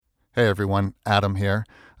Hey everyone, Adam here.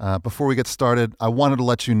 Before we get started, I wanted to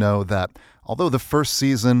let you know that although the first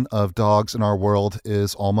season of Dogs in Our World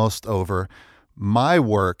is almost over, my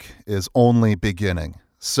work is only beginning.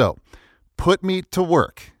 So, put me to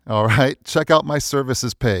work, all right? Check out my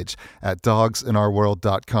services page at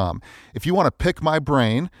dogsinourworld.com. If you want to pick my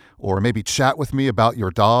brain or maybe chat with me about your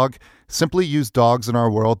dog, simply use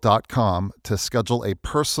dogsinourworld.com to schedule a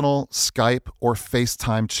personal Skype or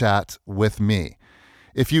FaceTime chat with me.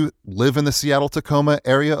 If you live in the Seattle-Tacoma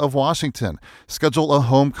area of Washington, schedule a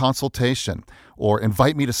home consultation or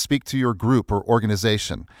invite me to speak to your group or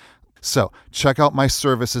organization. So check out my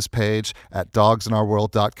services page at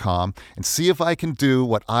dogsinourworld.com and see if I can do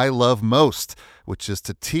what I love most, which is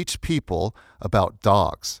to teach people about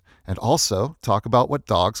dogs and also talk about what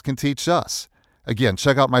dogs can teach us. Again,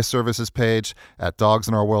 check out my services page at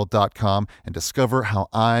dogsinourworld.com and discover how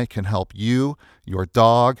I can help you, your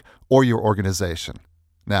dog, or your organization.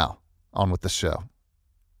 Now, on with the show.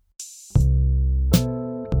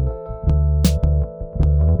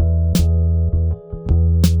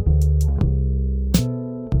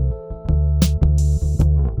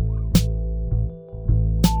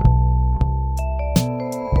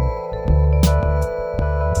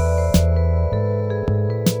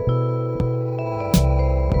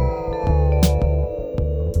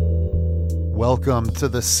 Welcome to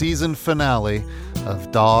the season finale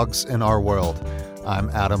of Dogs in Our World.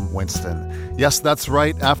 I'm Adam Winston. Yes, that's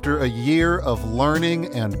right. After a year of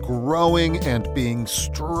learning and growing and being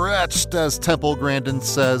stretched, as Temple Grandin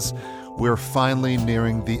says, we're finally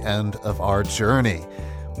nearing the end of our journey.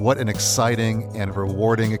 What an exciting and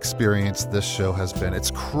rewarding experience this show has been.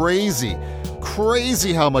 It's crazy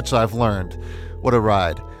how much I've learned. What a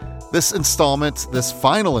ride. This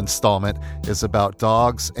final installment, is about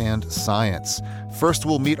dogs and science. First,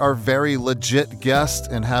 we'll meet our very legit guest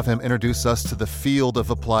and have him introduce us to the field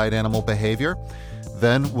of applied animal behavior.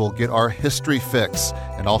 Then we'll get our history fix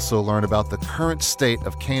and also learn about the current state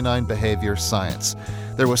of canine behavior science.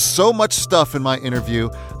 There was so much stuff in my interview,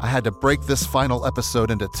 I had to break this final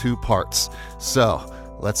episode into 2 parts. So,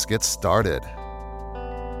 let's get started.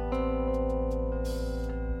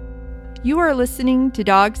 You are listening to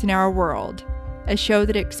Dogs in Our World, a show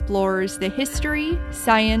that explores the history,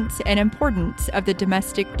 science, and importance of the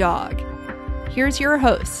domestic dog. Here's your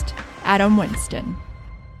host, Adam Winston.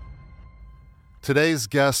 Today's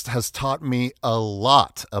guest has taught me a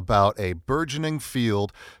lot about a burgeoning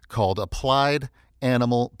field called applied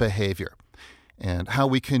animal behavior and how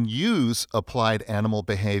we can use applied animal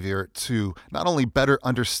behavior to not only better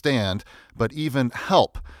understand, but even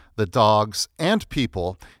help the dogs and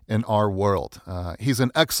people in our world. He's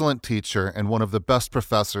an excellent teacher and one of the best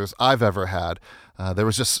professors I've ever had. There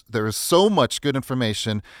was so much good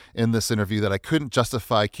information in this interview that I couldn't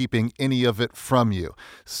justify keeping any of it from you.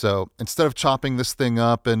 So instead of chopping this thing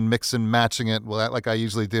up and mix and matching it like I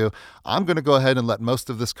usually do, I'm going to go ahead and let most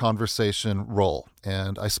of this conversation roll.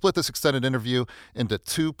 And I split this extended interview into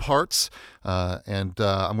 2 parts. I'm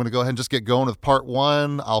going to go ahead and just get going with part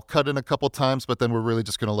 1. I'll cut in a couple times, but then we're really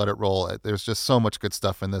just going to let it roll. There's just so much good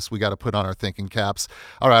stuff in this. We got to put on our thinking caps.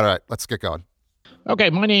 All right, let's get going. Okay,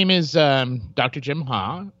 my name is Dr. Jim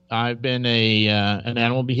Ha. I've been an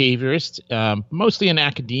animal behaviorist, mostly in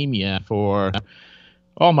academia for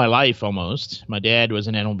all my life almost. My dad was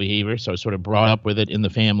an animal behaviorist, so I was sort of brought up with it in the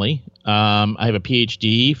family. I have a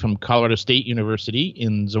PhD from Colorado State University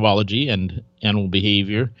in zoology and animal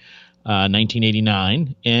behavior,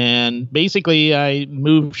 1989. And basically, I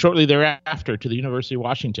moved shortly thereafter to the University of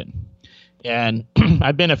Washington. And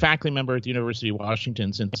I've been a faculty member at the University of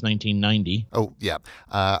Washington since 1990. Oh, yeah.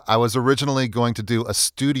 I was originally going to do a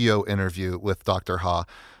studio interview with Dr. Ha,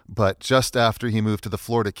 but just after he moved to the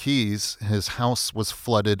Florida Keys, his house was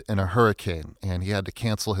flooded in a hurricane, and he had to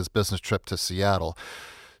cancel his business trip to Seattle.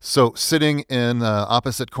 So sitting in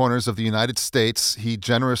opposite corners of the United States, he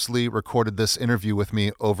generously recorded this interview with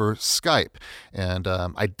me over Skype. And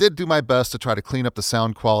I did do my best to try to clean up the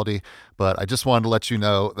sound quality, but I just wanted to let you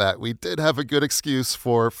know that we did have a good excuse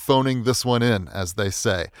for phoning this one in, as they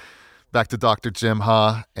say. Back to Dr. Jim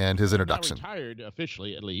Ha and his introduction. I retired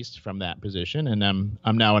officially, at least, from that position, and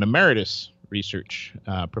I'm now an emeritus research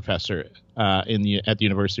professor at the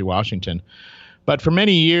University of Washington. But for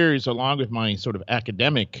many years, along with my sort of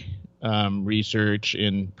academic research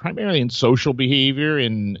primarily in social behavior,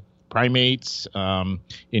 in primates,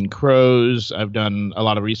 in crows, I've done a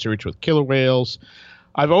lot of research with killer whales.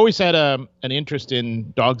 I've always had an interest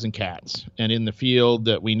in dogs and cats and in the field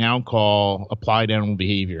that we now call applied animal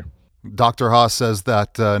behavior. Dr. Haas says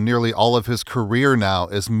that nearly all of his career now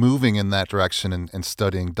is moving in that direction and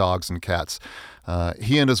studying dogs and cats.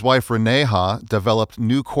 He and his wife, Renee Ha, developed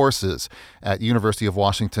new courses at University of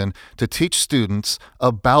Washington to teach students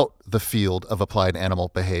about the field of applied animal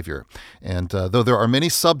behavior. And though there are many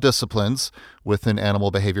subdisciplines within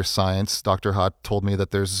animal behavior science, Dr. Ha told me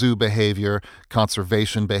that there's zoo behavior,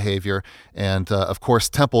 conservation behavior, and of course,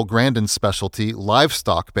 Temple Grandin's specialty,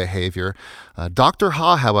 livestock behavior. Dr.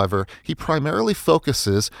 Ha, however, he primarily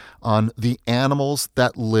focuses on the animals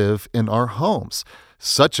that live in our homes,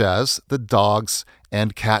 such as the dogs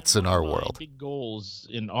and cats in our world. Big goals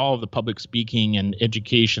in all of the public speaking and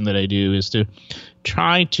education that I do is to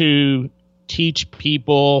try to teach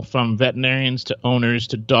people, from veterinarians to owners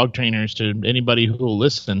to dog trainers to anybody who will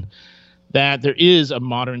listen, that there is a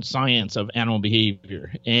modern science of animal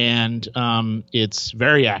behavior. And it's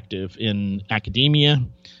very active in academia,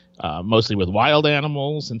 mostly with wild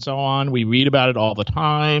animals and so on. We read about it all the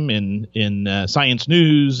time in Science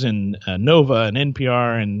News and Nova and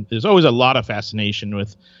NPR, and there's always a lot of fascination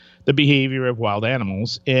with the behavior of wild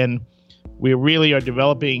animals. And we really are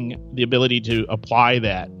developing the ability to apply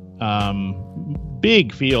that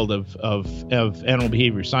big field of animal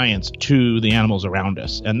behavior science to the animals around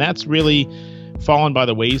us. And that's really fallen by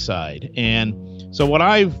the wayside. And so what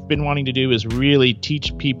I've been wanting to do is really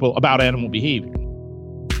teach people about animal behavior.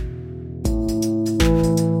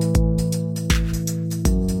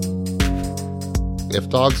 If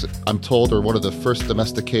dogs, I'm told, are one of the first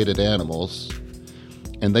domesticated animals,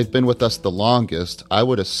 and they've been with us the longest, I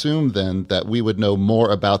would assume then that we would know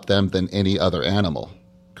more about them than any other animal,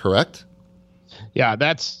 correct? Yeah,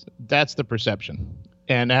 that's the perception.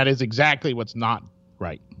 And that is exactly what's not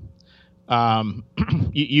right.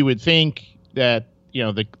 You would think that,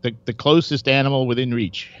 the closest animal within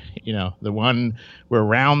reach, the one we're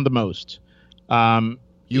around the most, ubiquitous,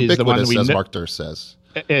 is the one that as Mark Durst says.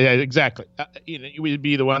 Exactly. It would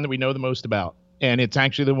be the one that we know the most about. And it's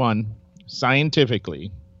actually the one,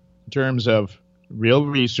 scientifically, in terms of real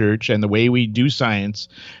research and the way we do science,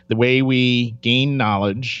 the way we gain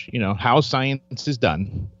knowledge, how science is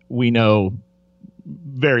done, we know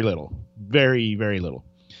very little, very, very little.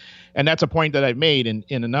 And that's a point that I've made in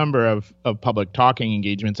a number of public talking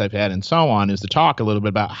engagements I've had and so on, is to talk a little bit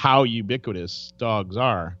about how ubiquitous dogs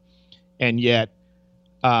are, and yet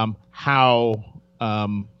how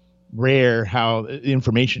rare how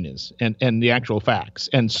information is and the actual facts.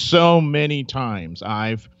 And so many times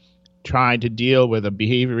I've tried to deal with a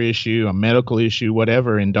behavior issue, a medical issue,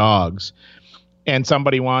 whatever, in dogs, and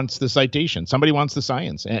somebody wants the citation, somebody wants the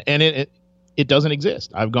science, and it doesn't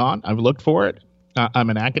exist. I've looked for it. I'm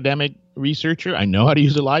an academic researcher. I know how to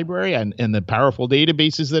use a library and the powerful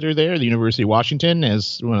databases that are there. The University of Washington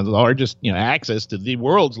has one of the largest, access to the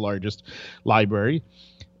world's largest library.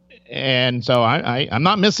 And so I'm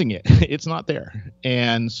not missing it. It's not there.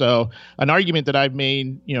 And so an argument that I've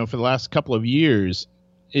made, for the last couple of years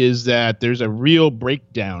is that there's a real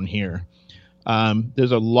breakdown here.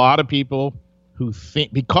 There's a lot of people who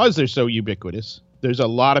think, because they're so ubiquitous, there's a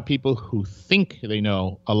lot of people who think they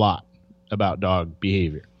know a lot about dog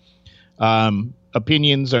behavior.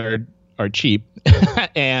 Opinions are cheap, but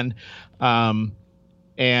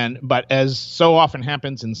as so often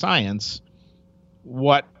happens in science,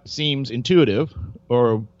 what seems intuitive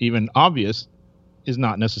or even obvious is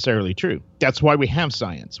not necessarily true. That's why we have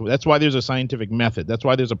science. That's why there's a scientific method. That's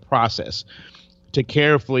why there's a process to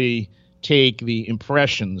carefully take the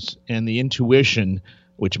impressions and the intuition,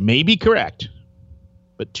 which may be correct,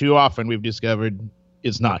 but too often we've discovered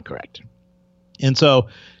is not correct. And so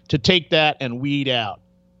to take that and weed out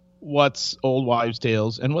what's old wives'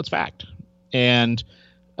 tales and what's fact. And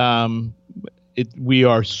we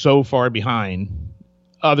are so far behind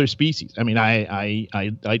other species. I mean, I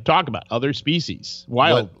talk about other species,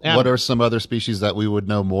 wild animals. What are some other species that we would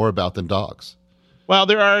know more about than dogs? Well,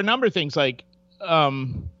 there are a number of things like,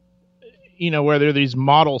 where there are these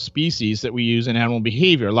model species that we use in animal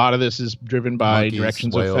behavior. A lot of this is driven by monkeys,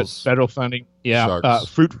 directions whales, of federal funding. Yeah,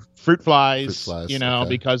 fruit flies, okay,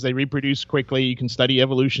 because they reproduce quickly. You can study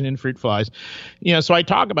evolution in fruit flies. So I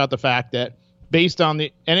talk about the fact that based on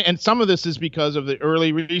and some of this is because of the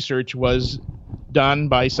early research was done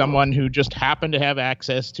by someone who just happened to have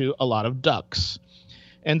access to a lot of ducks.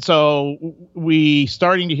 And so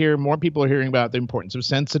more people are hearing about the importance of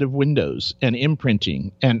sensitive windows and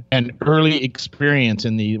imprinting and early experience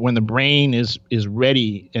when the brain is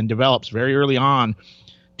ready and develops very early on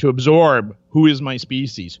to absorb who is my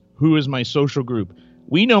species, who is my social group.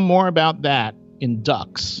 We know more about that in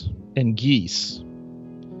ducks and geese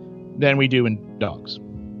than we do in dogs,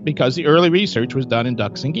 because the early research was done in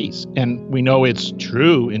ducks and geese. And we know it's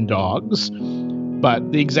true in dogs,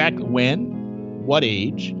 but the exact when, what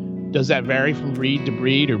age, Does that vary from breed to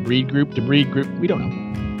breed or breed group to breed group? We don't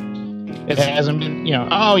know. It hasn't been,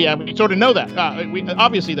 oh yeah, we sort of know that.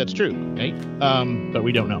 Obviously that's true, right? But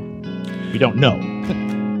we don't know. We don't know.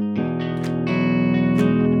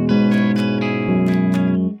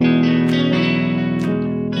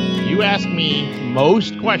 You ask me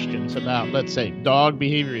most questions about, let's say, dog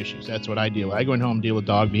behavior issues. That's what I deal with. I go in home and deal with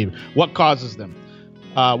dog behavior. What causes them?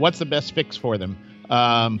 What's the best fix for them?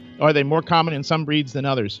 Are they more common in some breeds than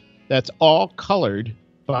others? That's all colored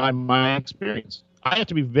by my experience. I have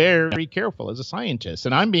to be very, very careful as a scientist,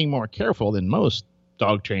 and I'm being more careful than most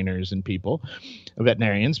dog trainers and people,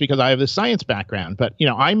 veterinarians, because I have this science background. But,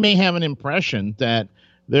 I may have an impression that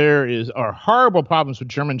there are horrible problems with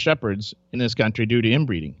German Shepherds in this country due to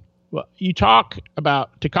inbreeding. Well, you talk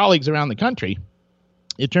to colleagues around the country,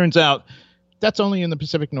 it turns out that's only in the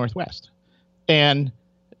Pacific Northwest. And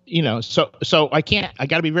so I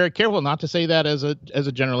got to be very careful not to say that as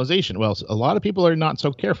a generalization. Well, a lot of people are not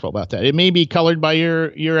so careful about that. It may be colored by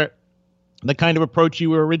the kind of approach you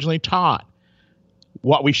were originally taught.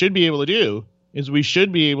 What we should be able to do is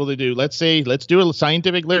let's do a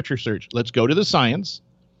scientific literature search. Let's go to the science.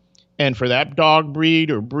 And for that dog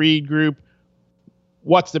breed or breed group,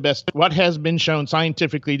 what has been shown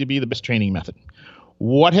scientifically to be the best training method?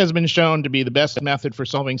 What has been shown to be the best method for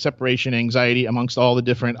solving separation anxiety amongst all the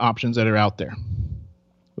different options that are out there?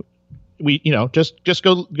 Just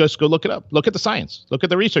go look it up. Look at the science. Look at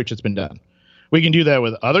the research that's been done. We can do that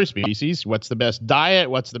with other species. What's the best diet?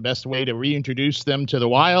 What's the best way to reintroduce them to the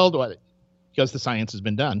wild? Because the science has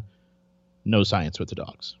been done. No science with the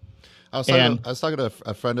dogs. I was talking to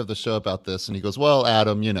a friend of the show about this, and he goes, well,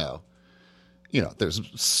 Adam, there's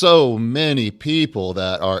so many people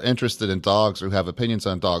that are interested in dogs or who have opinions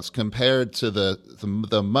on dogs compared to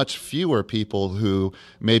the much fewer people who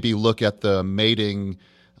maybe look at the mating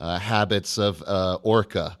habits of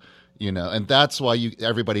orca, and that's why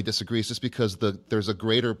everybody disagrees, just because there's a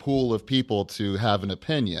greater pool of people to have an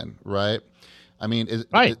opinion, right? I mean, is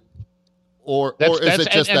it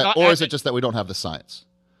just that we don't have the science?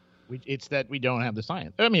 It's that we don't have the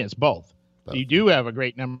science. I mean, it's both. You do have a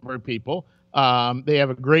great number of people. They have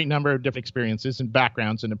a great number of different experiences and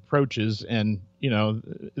backgrounds and approaches, and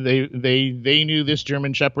they knew this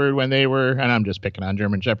German Shepherd when they were, and I'm just picking on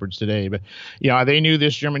German Shepherds today, but they knew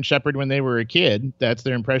this German Shepherd when they were a kid. That's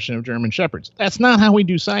their impression of German Shepherds. That's not how we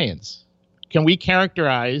do science. Can we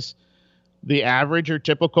characterize the average or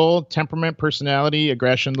typical temperament, personality,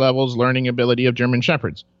 aggression levels, learning ability of German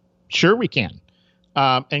Shepherds? Sure, we can.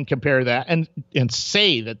 And compare that and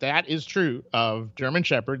say that is true of German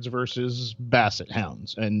Shepherds versus Basset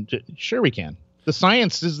Hounds. And sure we can. The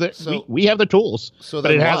science is that we have the tools, but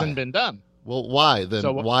it hasn't been done. Well, why? Then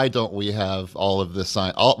why don't we have all of this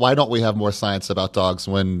science? Why don't we have more science about dogs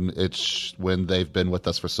when they've been with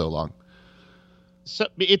us for so long? So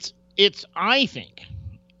it's I think,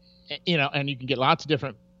 and you can get lots of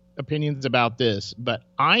different opinions about this, but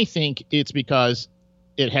I think it's because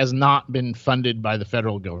it has not been funded by the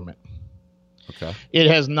federal government. Okay. It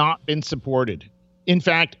has not been supported. In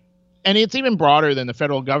fact, and it's even broader than the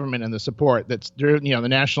federal government and the support that's, the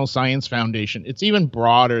National Science Foundation. It's even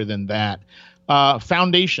broader than that.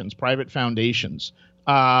 Foundations, private foundations.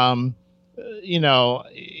 It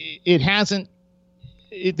hasn't.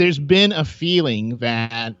 There's been a feeling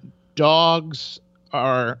that dogs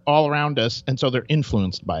are all around us, and so they're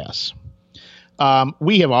influenced by us.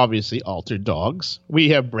 We have obviously altered dogs. We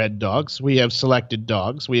have bred dogs. We have selected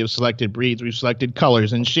dogs. We have selected breeds. We've selected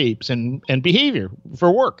colors and shapes and behavior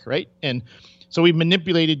for work, right? And so we've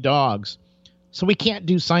manipulated dogs. So we can't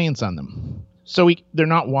do science on them. So they're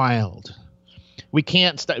not wild. We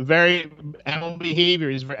can't animal behavior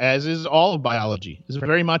is, as is all of biology, is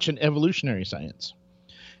very much an evolutionary science.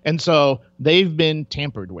 And so they've been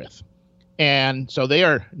tampered with. And so they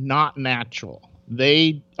are not natural.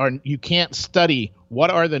 You can't study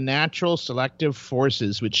what are the natural selective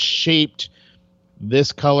forces which shaped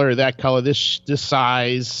this color, that color, this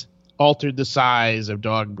size, altered the size of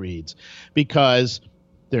dog breeds, because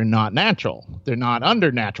they're not natural. They're not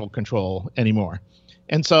under natural control anymore.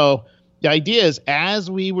 And so the idea is,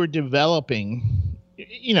 as we were developing,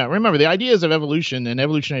 remember the ideas of evolution and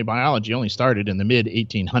evolutionary biology only started in the mid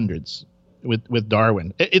 1800s. With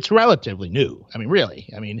Darwin. It's relatively new. I mean, really.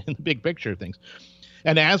 I mean, in the big picture of things.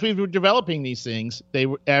 And as we were developing these things,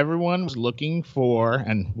 everyone was looking for,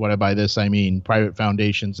 and by this I mean private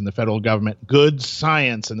foundations and the federal government, good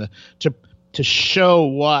science and to show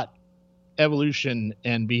what evolution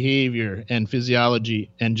and behavior and physiology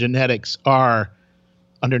and genetics are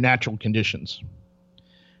under natural conditions.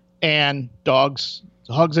 And dogs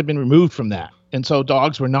have been removed from that. And so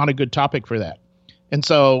dogs were not a good topic for that. And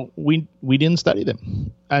so we didn't study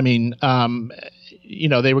them. I mean,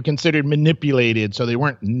 they were considered manipulated, so they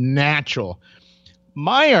weren't natural.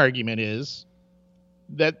 My argument is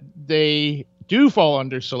that they do fall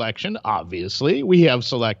under selection. Obviously, we have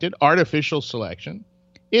selected artificial selection.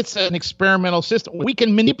 It's an experimental system. We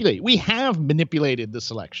can manipulate. We have manipulated the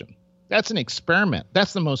selection. That's an experiment.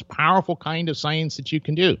 That's the most powerful kind of science that you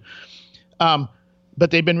can do. But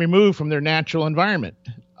they've been removed from their natural environment.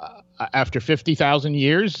 After 50,000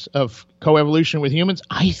 years of coevolution with humans,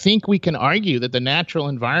 I think we can argue that the natural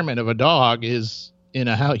environment of a dog is in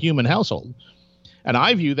a human household. And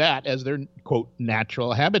I view that as their, quote,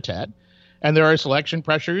 natural habitat. And there are selection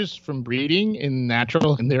pressures from breeding in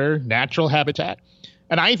their natural habitat.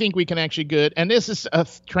 And I think we can actually and this is a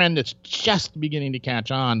trend that's just beginning to catch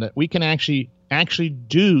on, that we can actually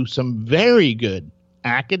do some very good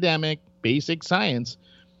academic basic science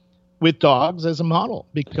with dogs as a model,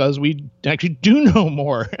 because we actually do know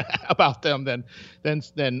more about them than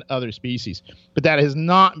other species. But that has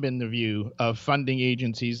not been the view of funding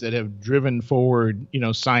agencies that have driven forward,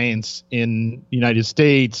 science in the United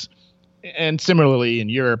States, and similarly in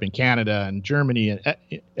Europe and Canada and Germany and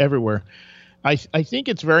everywhere. I think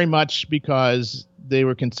it's very much because they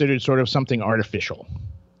were considered sort of something artificial.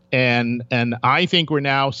 And I think we're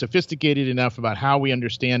now sophisticated enough about how we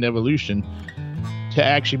understand evolution to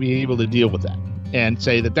actually be able to deal with that and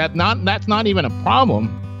say that's not even a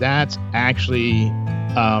problem. That's actually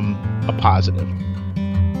a positive.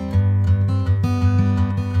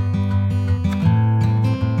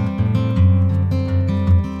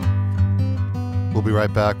 We'll be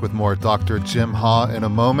right back with more Dr. Jim Ha in a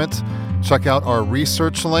moment. Check out our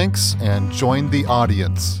research links and join the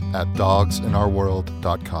audience at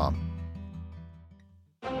dogsinourworld.com.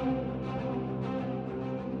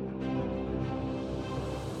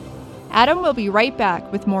 Adam will be right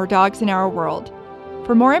back with more Dogs in Our World.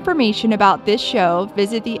 For more information about this show,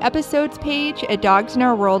 visit the episodes page at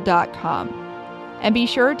dogsinourworld.com. And be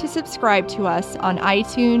sure to subscribe to us on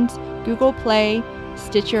iTunes, Google Play,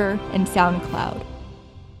 Stitcher, and SoundCloud.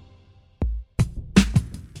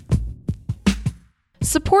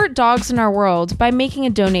 Support Dogs in Our World by making a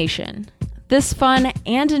donation. This fun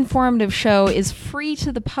and informative show is free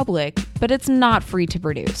to the public, but it's not free to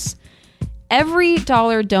produce. Every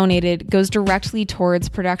dollar donated goes directly towards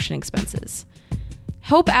production expenses.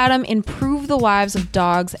 Help Adam improve the lives of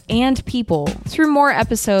dogs and people through more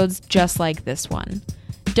episodes just like this one.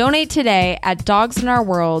 Donate today at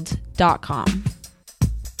dogsinourworld.com.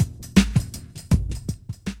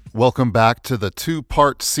 Welcome back to the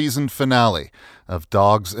two-part season finale of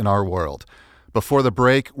Dogs in Our World. Before the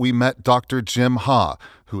break, we met Dr. Jim Ha,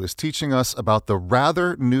 who is teaching us about the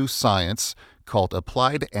rather new science called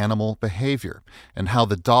applied animal behavior, and how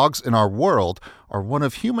the dogs in our world are one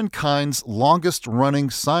of humankind's longest-running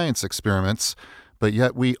science experiments, but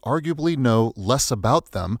yet we arguably know less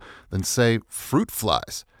about them than, say, fruit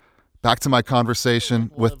flies. Back to my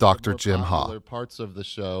conversation with Dr. Jim Ha. One of the more popular parts of the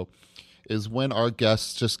show is when our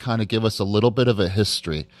guests just kind of give us a little bit of a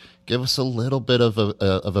history, give us a little bit of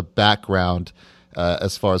a background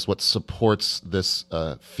as far as what supports this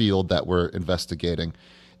field that we're investigating.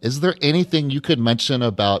 Is there anything you could mention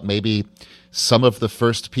about maybe some of the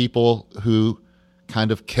first people who kind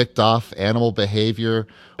of kicked off animal behavior?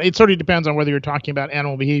 It sort of depends on whether you're talking about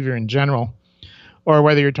animal behavior in general or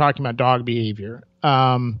whether you're talking about dog behavior.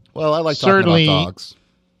 Well, I like talking about dogs.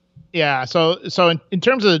 Yeah. So in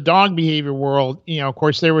terms of the dog behavior world, of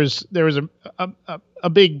course, there was a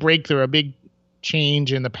big breakthrough, a big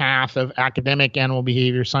change in the path of academic animal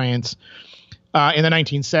behavior science in the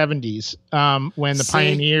 1970s, when the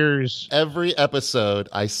pioneers. Every episode,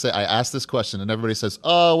 I ask this question, and everybody says,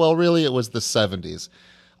 "Oh, well, really, it was the 70s."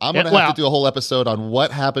 I'm going to have to do a whole episode on what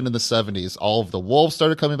happened in the 70s. All of the wolves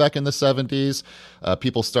started coming back in the 70s.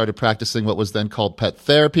 People started practicing what was then called pet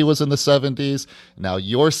therapy was in the 70s. Now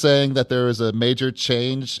you're saying that there was a major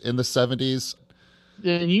change in the 70s.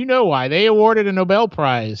 And you know why. They awarded a Nobel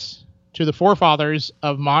Prize to the forefathers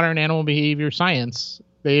of modern animal behavior science.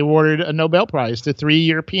 They awarded a Nobel Prize to 3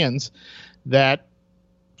 Europeans that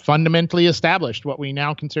fundamentally established what we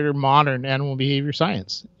now consider modern animal behavior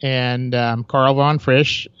science. And Carl von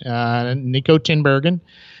Frisch, Nico Tinbergen,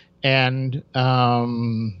 and my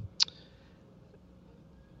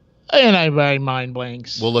mind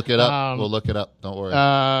blanks. We'll look it up. Don't worry.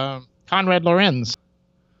 Konrad Lorenz.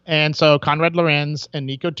 And so Konrad Lorenz and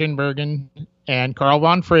Nico Tinbergen and Carl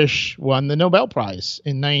von Frisch won the Nobel Prize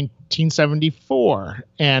in 1974.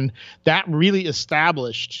 And that really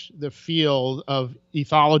established the field of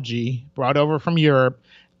ethology brought over from Europe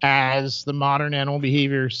as the modern animal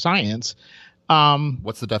behavior science.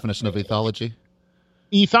 What's the definition of ethology?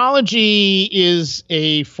 Ethology is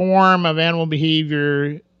a form of animal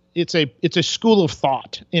behavior. It's a school of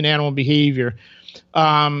thought in animal behavior.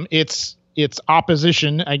 Its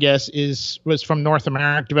opposition, I guess, was from North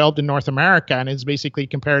America, developed in North America, and it's basically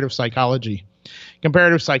comparative psychology.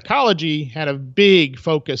 Comparative psychology had a big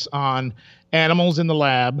focus on animals in the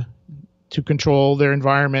lab to control their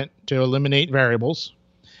environment, to eliminate variables,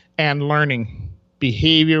 and learning.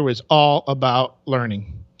 Behavior was all about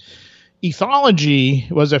learning. Ethology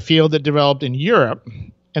was a field that developed in Europe,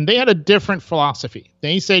 and they had a different philosophy.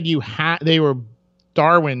 They said they were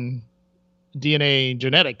Darwin DNA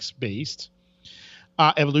genetics based,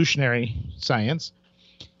 evolutionary science.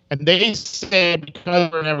 And they said,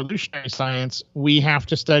 because we're an evolutionary science, we have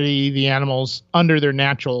to study the animals under their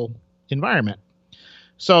natural environment.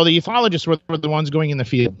 So the ethologists were the ones going in the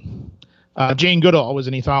field. Jane Goodall was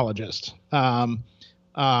an ethologist,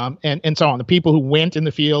 and so on. The people who went in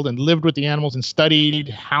the field and lived with the animals and studied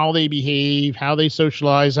how they behave, how they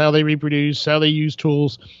socialize, how they reproduce, how they use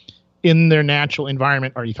tools in their natural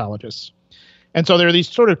environment are ethologists. And so there are these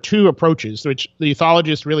sort of two approaches, which the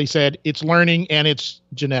ethologists really said it's learning and it's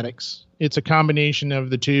genetics. It's a combination of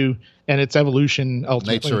the two, and it's evolution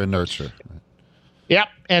ultimately. Nature and nurture. Yeah,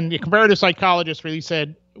 and the comparative psychologists really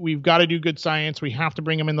said we've got to do good science. We have to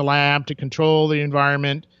bring them in the lab to control the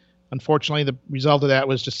environment. Unfortunately, the result of that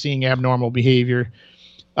was just seeing abnormal behavior,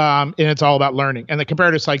 and it's all about learning. And the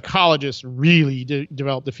comparative psychologists really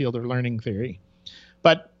developed the field of learning theory.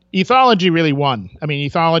 But ethology really won. I mean,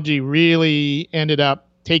 ethology really ended up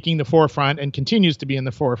taking the forefront and continues to be in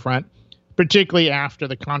the forefront, particularly after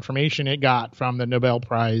the confirmation it got from the Nobel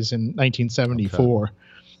Prize in 1974. Okay.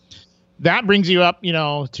 That brings you up,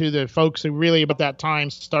 to the folks who really about that time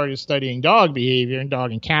started studying dog behavior and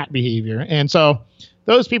dog and cat behavior. And so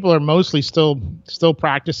those people are mostly still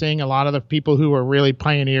practicing. A lot of the people who are really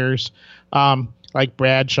pioneers, like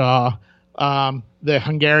Bradshaw, the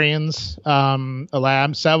Hungarians, a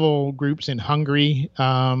lab, several groups in Hungary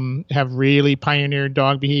have really pioneered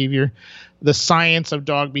dog behavior. The science of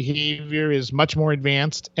dog behavior is much more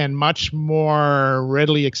advanced and much more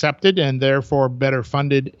readily accepted, and therefore better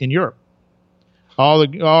funded in Europe.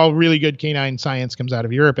 All really good canine science comes out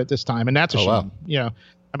of Europe at this time, and that's a shame. Wow.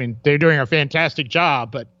 I mean, they're doing a fantastic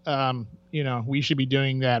job, but we should be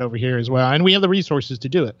doing that over here as well, and we have the resources to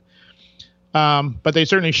do it. But they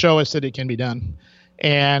certainly show us that it can be done.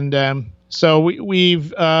 And so we've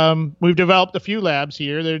developed a few labs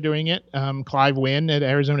here that are doing it. Clive Wynn at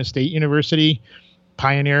Arizona State University,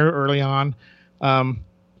 pioneer early on.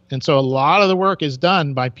 And so a lot of the work is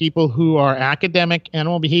done by people who are academic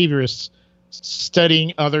animal behaviorists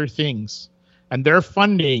studying other things. And their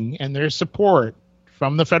funding and their support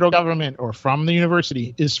from the federal government or from the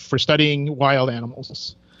university is for studying wild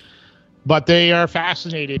animals. But they are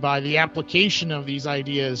fascinated by the application of these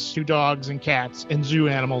ideas to dogs and cats and zoo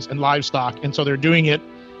animals and livestock. And so they're doing it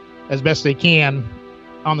as best they can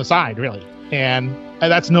on the side, really. And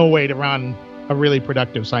that's no way to run a really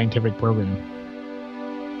productive scientific program.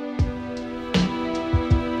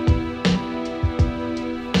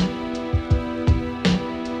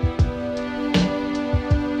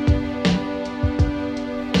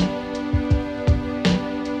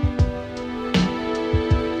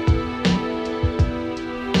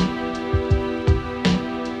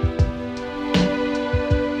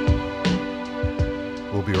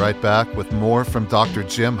 Right back with more from Dr.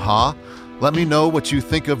 Jim Ha. Let me know what you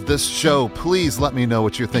think of this show. Please let me know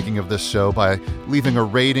what you're thinking of this show by leaving a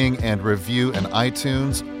rating and review in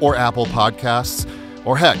iTunes or Apple Podcasts.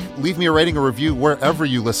 Or heck, leave me a rating or review wherever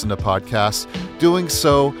you listen to podcasts. Doing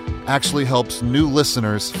so actually helps new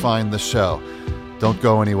listeners find the show. Don't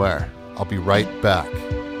go anywhere. I'll be right back.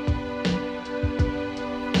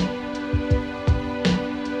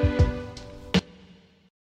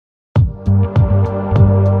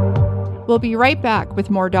 We'll be right back with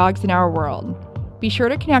more Dogs in Our World. Be sure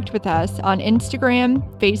to connect with us on Instagram,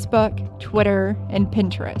 Facebook, Twitter, and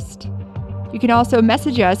Pinterest. You can also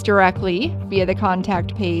message us directly via the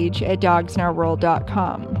contact page at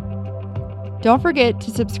dogsinOurWorld.com. Don't forget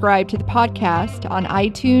to subscribe to the podcast on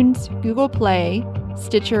iTunes, Google Play,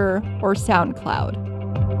 Stitcher, or SoundCloud.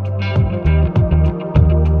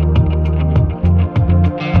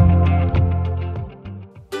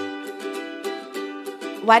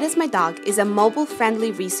 Why Does My Dog is a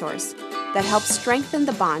mobile-friendly resource that helps strengthen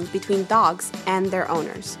the bond between dogs and their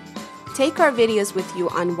owners. Take our videos with you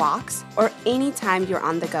on walks or anytime you're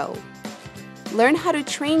on the go. Learn how to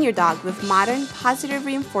train your dog with modern positive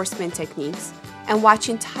reinforcement techniques and watch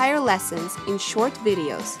entire lessons in short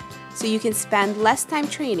videos so you can spend less time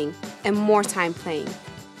training and more time playing.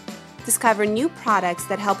 Discover new products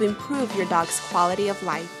that help improve your dog's quality of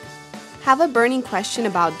life. Have a burning question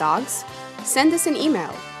about dogs? Send us an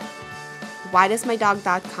email.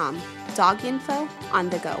 whydoesmydog.com. Dog info on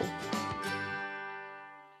the go.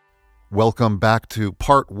 Welcome back to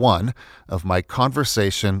part 1 of my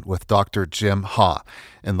conversation with Dr. Jim Ha.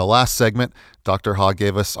 In the last segment, Dr. Ha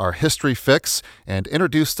gave us our history fix and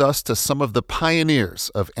introduced us to some of the pioneers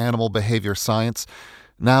of animal behavior science.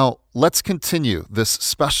 Now, let's continue this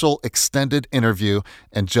special extended interview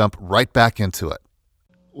and jump right back into it.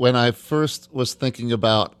 When I first was thinking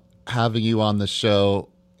about having you on the show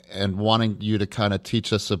and wanting you to kind of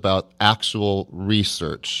teach us about actual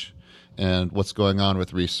research and what's going on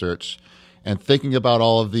with research, and thinking about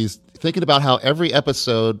all of these, thinking about how every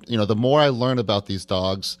episode, the more I learn about these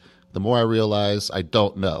dogs, the more I realize I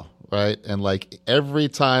don't know, right? And like every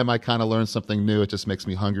time I kind of learn something new, it just makes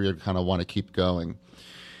me hungrier to kind of want to keep going.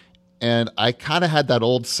 And I kind of had that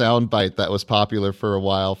old soundbite that was popular for a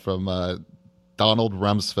while from Donald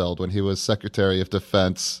Rumsfeld when he was Secretary of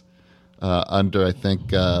Defense under, I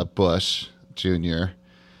think, Bush Jr.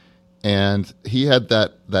 And he had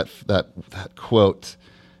that quote,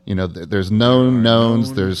 there's known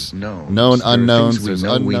knowns, there's known unknowns, there's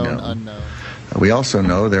unknown unknowns. We also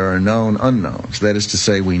know there are known unknowns. That is to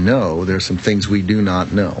say, we know there are some things we do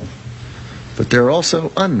not know. But there are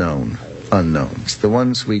also unknown unknowns. The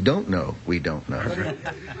ones we don't know, we don't know.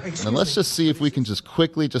 And let's just see if we can just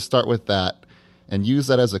quickly just start with that and use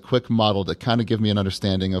that as a quick model to kind of give me an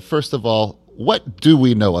understanding of, first of all, what do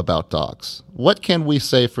we know about dogs? What can we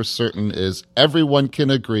say for certain is everyone can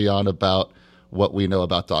agree on about what we know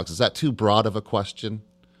about dogs? Is that too broad of a question?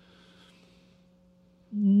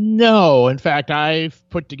 No. In fact, I've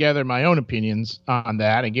put together my own opinions on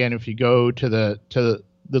that. Again, if you go to the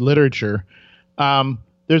literature,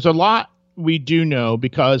 there's a lot we do know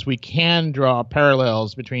because we can draw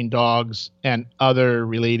parallels between dogs and other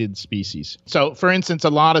related species. So, for instance, a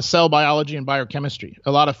lot of cell biology and biochemistry,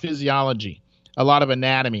 a lot of physiology, a lot of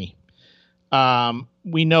anatomy,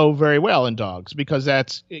 we know very well in dogs because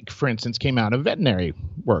that's, for instance, came out of veterinary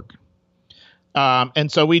work. And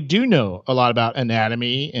so we do know a lot about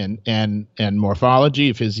anatomy and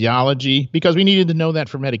morphology, physiology, because we needed to know that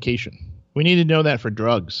for medication. We needed to know that for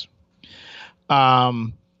drugs.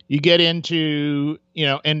 You get into,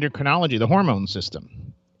 endocrinology, the hormone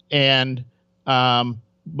system. And,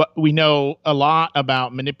 but we know a lot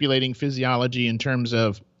about manipulating physiology in terms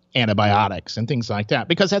of antibiotics and things like that,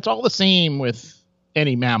 because that's all the same with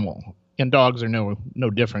any mammal. And dogs are no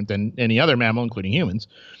different than any other mammal, including humans.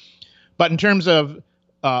 But in terms of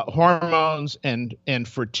hormones and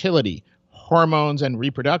fertility, hormones and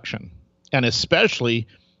reproduction, and especially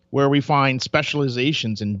where we find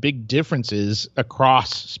specializations and big differences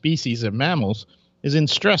across species of mammals is in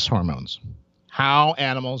stress hormones, how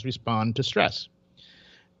animals respond to stress.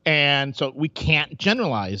 And so we can't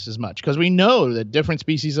generalize as much because we know that different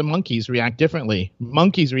species of monkeys react differently.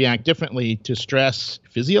 Monkeys react differently to stress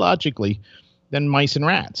physiologically than mice and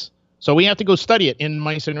rats. So we have to go study it in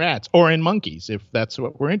mice and rats or in monkeys if that's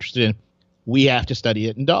what we're interested in. We have to study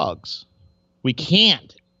it in dogs. We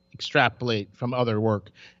can't extrapolate from other work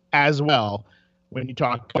as well when you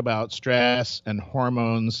talk about stress and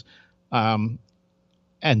hormones, and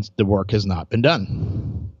the work has not been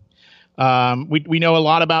done. We know a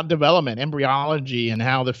lot about development, embryology, and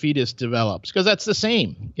how the fetus develops, because that's the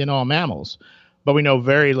same in all mammals. But we know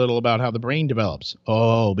very little about how the brain develops.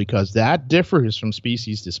 Oh, because that differs from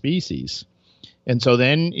species to species. And so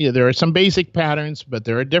then there are some basic patterns, but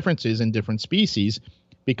there are differences in different species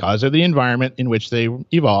because of the environment in which they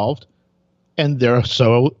evolved. And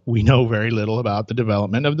so we know very little about the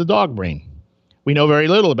development of the dog brain. We know very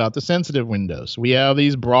little about the sensitive windows. We have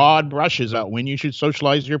these broad brushes about when you should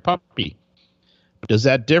socialize your puppy. Does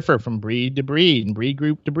that differ from breed to breed and breed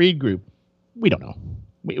group to breed group? We don't know.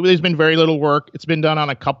 There's been very little work. It's been done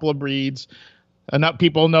on a couple of breeds. Enough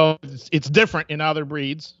people know it's different in other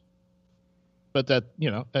breeds. But that,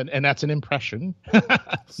 and that's an impression,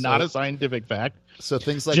 not a scientific fact. So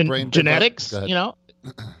things like brain genetics,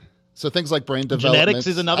 So things like brain development. Genetics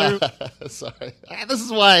is another. Sorry, this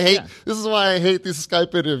is why I hate. Yeah. This is why I hate these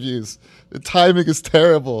Skype interviews. The timing is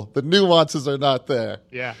terrible. The nuances are not there.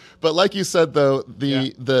 Yeah. But like you said, though,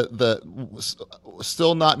 the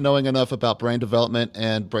still not knowing enough about brain development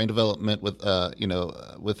and brain development with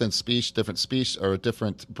within different species or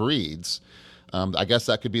different breeds. I guess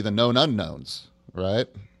that could be the known unknowns, right?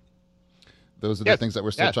 Those are the things that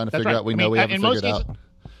we're still trying to figure out. We haven't figured out.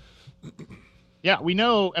 Yeah, we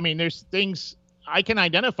know. I mean, there's things I can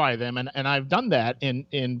identify them, and I've done that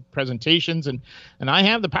in presentations, and I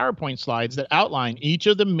have the PowerPoint slides that outline each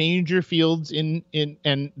of the major fields in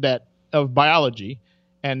that of biology,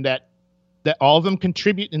 and that all of them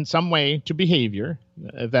contribute in some way to behavior.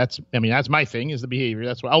 That's my thing, is the behavior.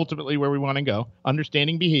 That's ultimately where we want to go,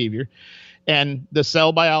 understanding behavior. And the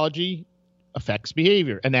cell biology affects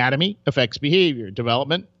behavior. Anatomy affects behavior.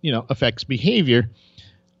 Development, affects behavior.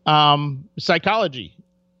 Psychology,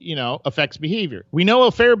 affects behavior. We know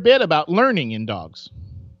a fair bit about learning in dogs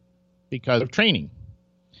because of training.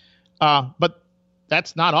 But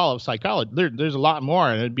that's not all of psychology. There's a lot more.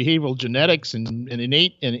 Behavioral genetics and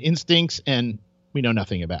innate and instincts, and we know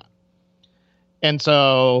nothing about. And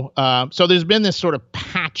so there's been this sort of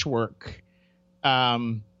patchwork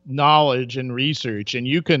knowledge and research,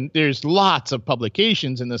 and there's lots of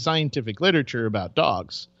publications in the scientific literature about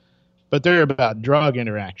dogs, but they're about drug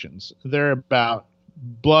interactions. They're about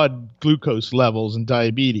blood glucose levels and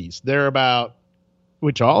diabetes. They're about,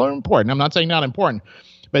 which all are important. I'm not saying not important,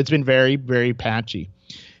 but it's been very, very patchy.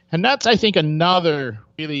 And that's, I think, another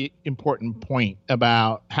really important point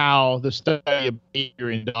about how the study of behavior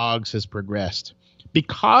in dogs has progressed.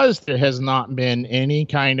 Because there has not been any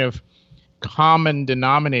kind of common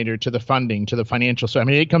denominator to the funding, to the financial. So,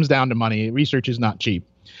 it comes down to money. Research is not cheap.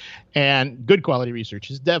 And good quality research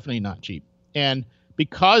is definitely not cheap. And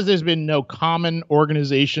because there's been no common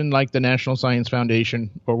organization like the National Science Foundation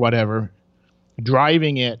or whatever,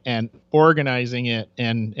 driving it and organizing it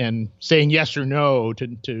and saying yes or no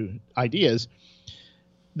to ideas,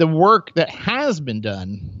 the work that has been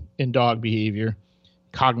done in dog behavior,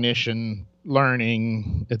 cognition,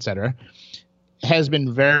 learning, etc., has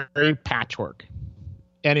been very, very patchwork.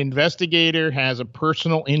 An investigator has a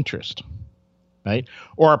personal interest, right,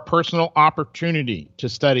 or a personal opportunity to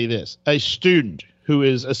study this. A student who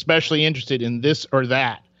is especially interested in this or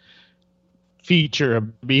that feature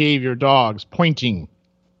of behavior dogs, pointing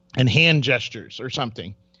and hand gestures or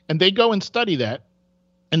something, and they go and study that,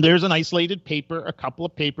 and there's an isolated paper, a couple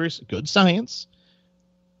of papers, good science,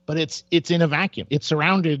 but it's in a vacuum. It's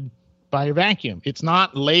surrounded by a vacuum. It's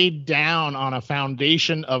not laid down on a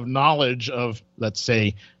foundation of knowledge of, let's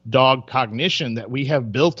say, dog cognition that we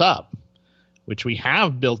have built up, which we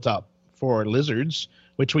have built up for lizards,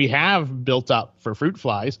 which we have built up for fruit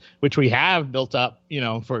flies, which we have built up,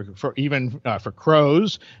 for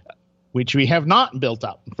crows, which we have not built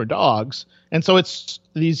up for dogs. And so it's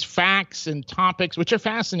these facts and topics which are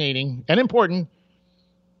fascinating and important,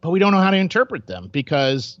 but we don't know how to interpret them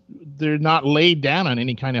because they're not laid down on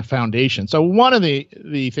any kind of foundation. So one of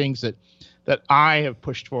the things that I have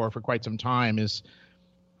pushed for quite some time is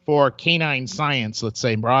for canine science, let's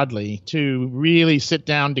say broadly, to really sit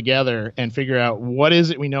down together and figure out what is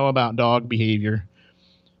it we know about dog behavior.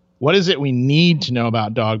 What is it we need to know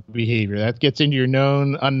about dog behavior? That gets into your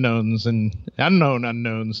known unknowns and unknown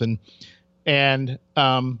unknowns, and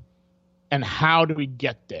how do we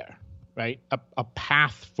get there? Right, a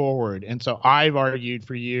path forward. And so I've argued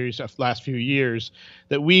for years, the last few years,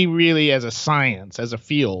 that we really, as a science, as a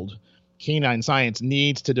field, canine science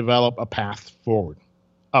needs to develop a path forward,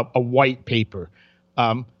 a white paper,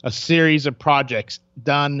 a series of projects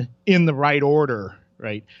done in the right order,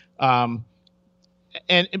 right?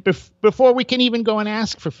 And before we can even go and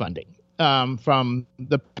ask for funding from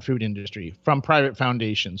the food industry, from private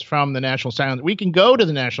foundations, from the National Science, we can go to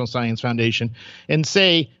the National Science Foundation and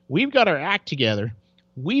say, we've got our act together.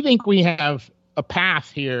 We think we have a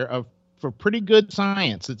path here for pretty good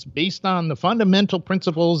science. It's based on the fundamental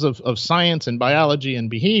principles of science and biology and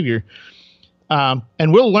behavior.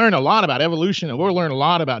 And we'll learn a lot about evolution, and we'll learn a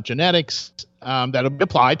lot about genetics that'll be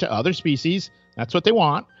applied to other species. That's what they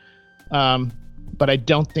want. But I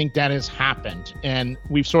don't think that has happened. And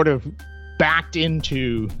we've sort of backed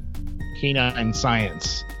into canine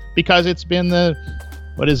science because it's been the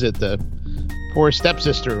poor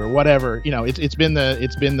stepsister or whatever. It's been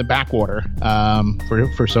the backwater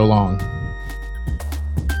for so long.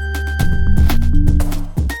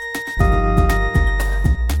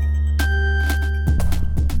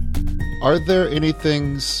 Are there any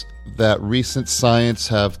things that recent science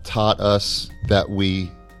have taught us that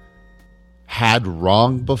we had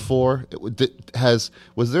wrong before?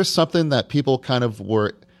 Was there something that people kind of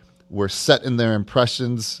were set in their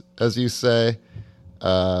impressions, as you say,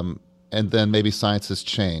 and then maybe science has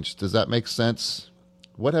changed? Does that make sense?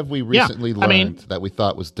 What have we recently learned that we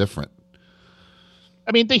thought was different?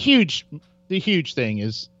 The huge thing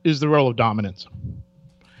is the role of dominance.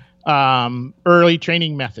 Early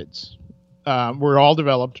training methods were all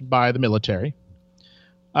developed by the military.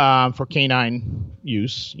 For canine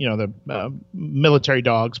use, the military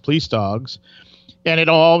dogs, police dogs, and it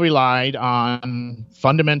all relied on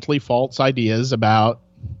fundamentally false ideas about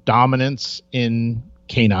dominance in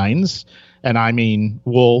canines, and I mean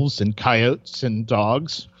wolves and coyotes and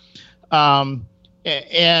dogs,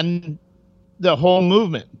 And the whole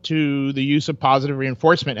movement to the use of positive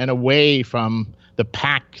reinforcement and away from the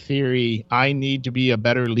pack theory, I need to be a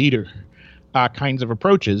better leader kinds of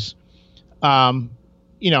approaches,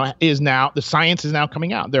 is now, the science is now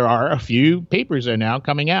coming out. There are a few papers that are now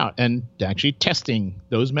coming out and actually testing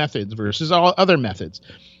those methods versus all other methods,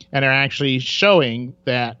 and are actually showing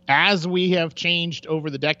that as we have changed over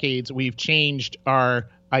the decades, we've changed our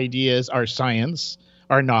ideas, our science,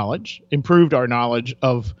 our knowledge, improved our knowledge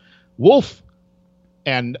of wolf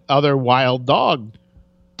and other wild dog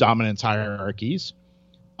dominance hierarchies.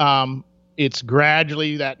 It's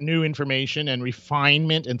gradually that new information and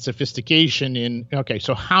refinement and sophistication in, okay,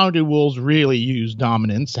 so how do wolves really use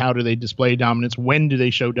dominance? How do they display dominance? When do they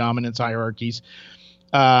show dominance hierarchies?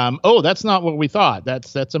 That's not what we thought.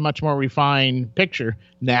 That's a much more refined picture.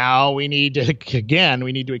 Now we need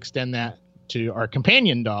to extend that to our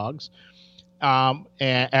companion dogs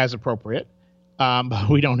as appropriate. But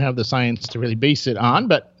we don't have the science to really base it on,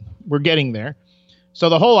 but we're getting there. So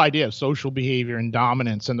the whole idea of social behavior and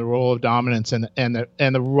dominance, and the role of dominance, and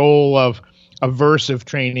the role of aversive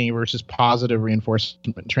training versus positive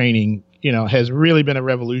reinforcement training, has really been a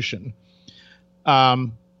revolution.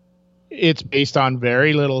 It's based on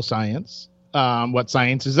very little science. What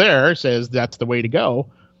science is there says that's the way to go,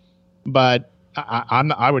 but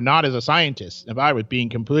I would not, as a scientist, if I was being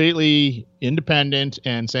completely independent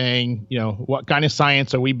and saying, what kind of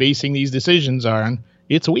science are we basing these decisions on?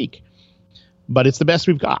 It's weak. But it's the best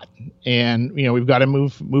we've got, and we've got to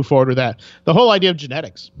move forward with that. The whole idea of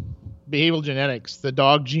genetics, behavioral genetics, the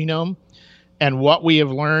dog genome, and what we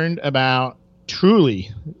have learned about truly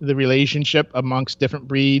the relationship amongst different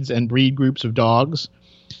breeds and breed groups of dogs,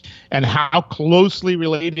 and how closely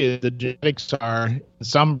related the genetics are in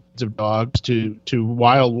some breeds of dogs to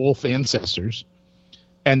wild wolf ancestors,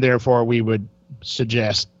 and therefore we would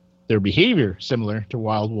suggest their behavior similar to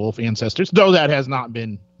wild wolf ancestors, though that has not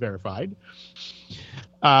been verified.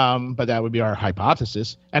 But that would be our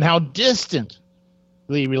hypothesis. And how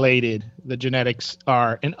distantly related the genetics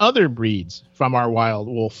are in other breeds from our wild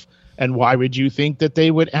wolf. And why would you think that they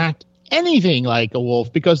would act anything like a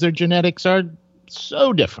wolf? Because their genetics are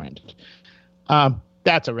so different.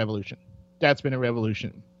 That's a revolution. That's been a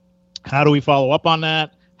revolution. How do we follow up on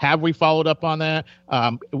that? Have we followed up on that?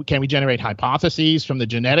 Can we generate hypotheses from the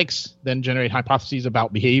genetics, then generate hypotheses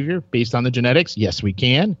about behavior based on the genetics? Yes, we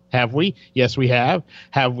can. Have we? Yes, we have.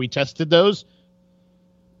 Have we tested those?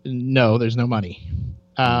 No, there's no money.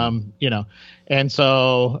 And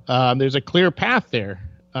so there's a clear path there,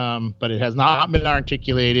 but it has not been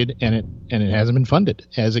articulated, and it hasn't been funded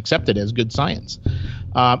as accepted as good science.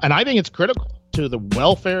 And I think it's critical to the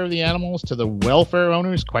welfare of the animals, to the welfare of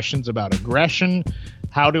owners, questions about aggression.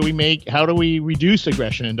 How do we reduce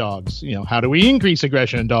aggression in dogs? How do we increase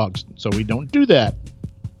aggression in dogs so we don't do that?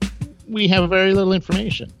 We have very little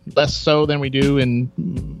information, less so than we do in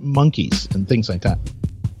monkeys and things like that.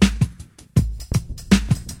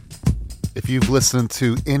 If you've listened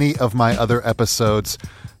to any of my other episodes,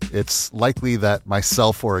 it's likely that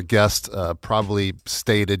myself or a guest probably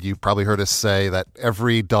stated, you probably heard us say that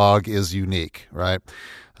every dog is unique, right?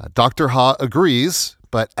 Dr. Ha agrees,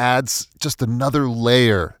 but adds just another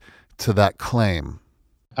layer to that claim.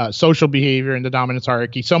 Social behavior and the dominance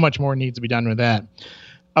hierarchy, so much more needs to be done with that.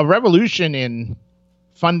 A revolution in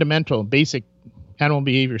fundamental, basic animal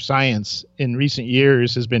behavior science in recent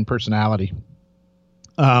years has been personality.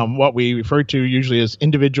 What we refer to usually as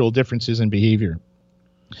individual differences in behavior.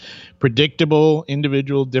 Predictable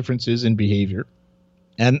individual differences in behavior.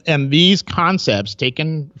 And these concepts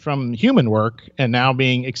taken from human work and now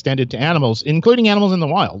being extended to animals, including animals in the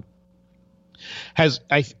wild, has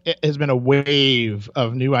been a wave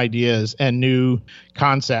of new ideas and new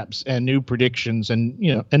concepts and new predictions and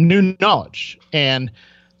new knowledge. And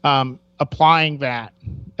applying that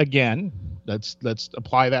again, let's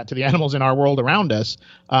apply that to the animals in our world around us.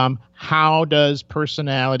 How does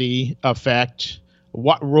personality affect?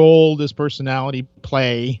 What role does personality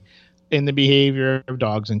play in the behavior of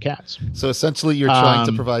dogs and cats? So essentially you're trying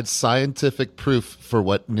to provide scientific proof for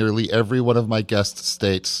what nearly every one of my guests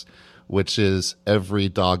states, which is every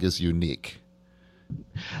dog is unique.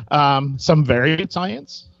 Some varied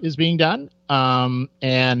science is being done.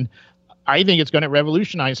 And I think it's going to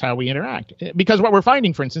revolutionize how we interact. Because what we're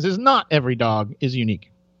finding, for instance, is not every dog is unique.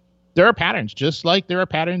 There are patterns, just like there are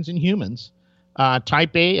patterns in humans.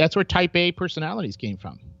 Type A, that's where type A personalities came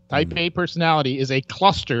from. Type A personality is a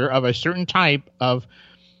cluster of a certain type of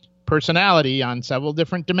personality on several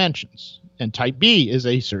different dimensions. And type B is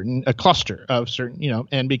a cluster of certain,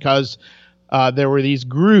 and because there were these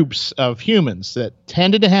groups of humans that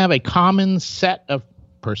tended to have a common set of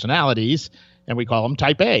personalities, and we call them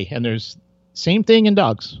type A. And there's same thing in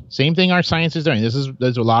dogs. Same thing our science is doing.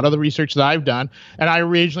 There's a lot of the research that I've done, and I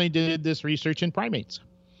originally did this research in primates.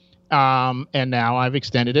 And now I've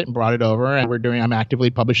extended it and brought it over, and I'm actively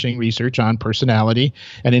publishing research on personality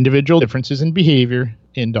and individual differences in behavior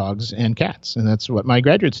in dogs and cats. And that's what my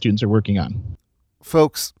graduate students are working on.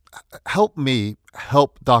 Folks, help me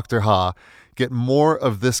help Dr. Ha get more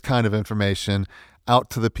of this kind of information out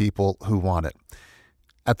to the people who want it.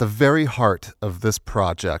 At the very heart of this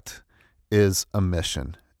project is a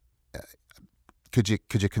mission. Could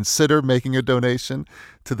you consider making a donation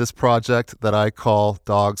to this project that I call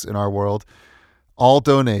Dogs in Our World? All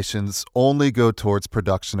donations only go towards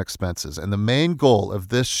production expenses, and the main goal of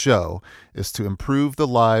this show is to improve the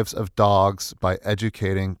lives of dogs by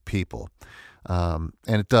educating people. And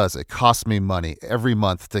it does. It costs me money every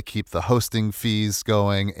month to keep the hosting fees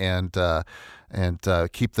going and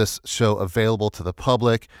keep this show available to the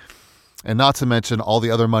public, and not to mention all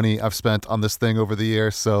the other money I've spent on this thing over the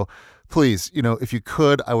years. So please, if you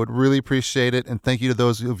could, I would really appreciate it. And thank you to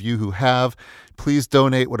those of you who have. Please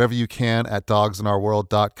donate whatever you can at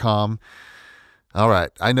dogsinourworld.com. All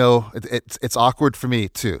right. I know it's awkward for me,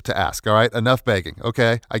 too, to ask. All right. Enough begging.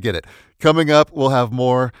 Okay. I get it. Coming up, we'll have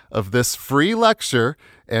more of this free lecture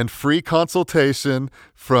and free consultation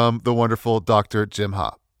from the wonderful Dr. Jim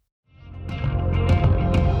Ha.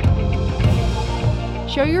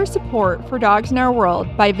 Show your support for Dogs in Our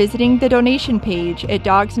World by visiting the donation page at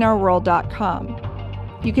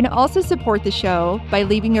dogsinOurWorld.com. You can also support the show by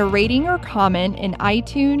leaving a rating or comment in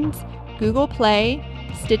iTunes, Google Play,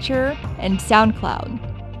 Stitcher, and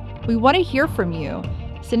SoundCloud. We want to hear from you.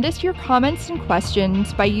 Send us your comments and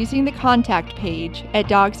questions by using the contact page at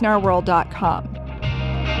dogsinOurWorld.com.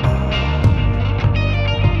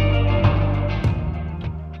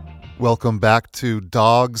 Welcome back to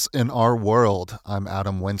Dogs in Our World. I'm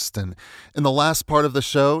Adam Winston. In the last part of the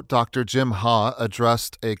show, Dr. Jim Ha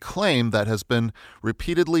addressed a claim that has been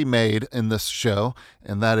repeatedly made in this show,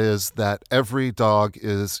 and that is that every dog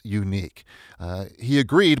is unique. He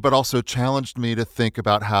agreed, but also challenged me to think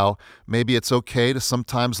about how maybe it's okay to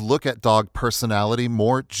sometimes look at dog personality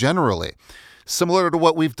more generally, similar to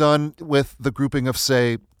what we've done with the grouping of,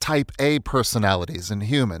 say, type A personalities in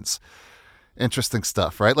humans. Interesting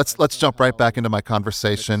stuff, right? Let's jump right back into my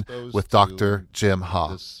conversation with Dr. Jim Ha.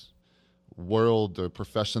 This world or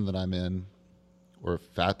profession that I'm in, or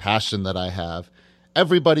passion that I have,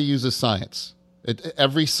 everybody uses science.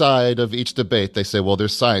 Every side of each debate, they say, well,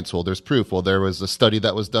 there's science, well, there's proof, well, there was a study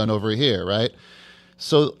that was done over here, right?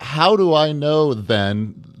 So how do I know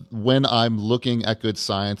then when I'm looking at good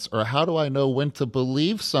science, or how do I know when to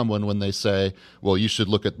believe someone when they say, well, you should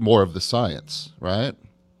look at more of the science, right?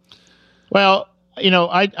 Well,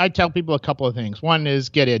 I tell people a couple of things. One is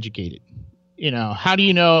get educated. How do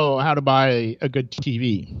you know how to buy a good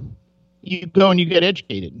TV? You go and you get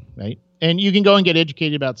educated, right? And you can go and get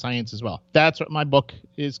educated about science as well. That's what my book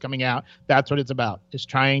is coming out. That's what it's about, is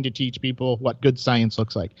trying to teach people what good science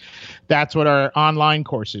looks like. That's what our online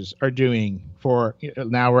courses are doing for,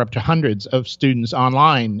 now we're up to hundreds of students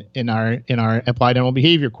online in our applied animal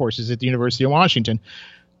behavior courses at the University of Washington.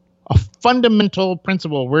 A fundamental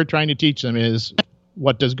principle we're trying to teach them is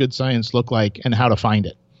what does good science look like and how to find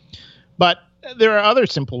it. But there are other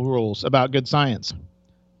simple rules about good science.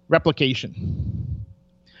 Replication.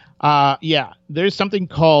 There's something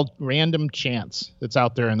called random chance that's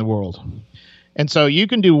out there in the world. And so you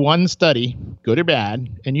can do one study, good or bad,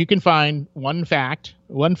 and you can find one fact,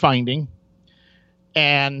 one finding,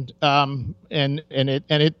 and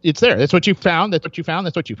it's there. That's what you found. That's what you found.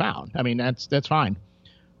 That's what you found. I mean, that's fine.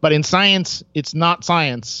 But in science, it's not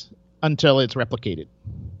science until it's replicated.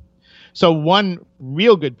 So one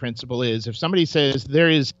real good principle is if somebody says there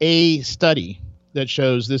is a study that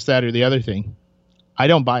shows this, that, or the other thing, I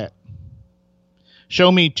don't buy it.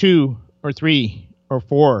 Show me 2 or 3 or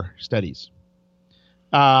 4 studies.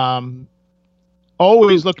 Always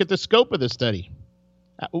look at the scope of the study.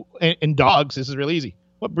 In dogs, this is real easy.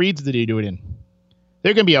 What breeds did he do it in?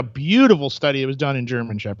 There can be a beautiful study that was done in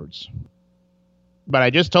German Shepherds. But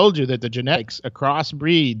I just told you that the genetics across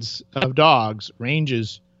breeds of dogs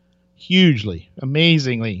ranges hugely,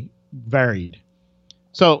 amazingly varied.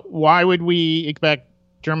 So why would we expect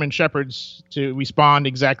German Shepherds to respond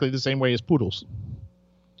exactly the same way as poodles?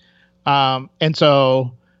 And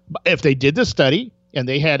so if they did the study and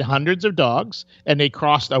they had hundreds of dogs and they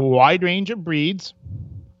crossed a wide range of breeds,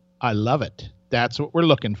 I love it. That's what we're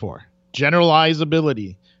looking for.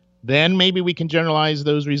 Generalizability. Then maybe we can generalize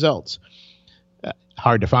those results.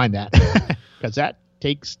 Hard to find that because that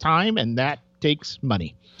takes time and that takes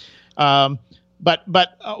money. But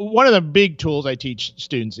one of the big tools I teach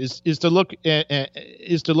students is to look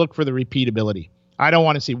for the repeatability. I don't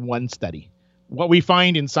want to see one study. What we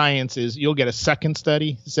find in science is you'll get a second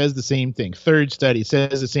study, says the same thing. Third study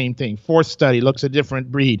says the same thing. Fourth study looks at a different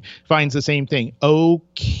breed, finds the same thing.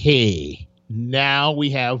 Okay, now we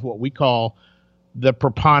have what we call the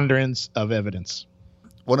preponderance of evidence.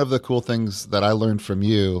 One of the cool things that I learned from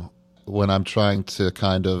you when I'm trying to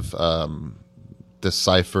kind of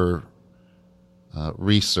decipher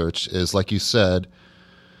research is, like you said,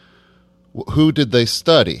 who did they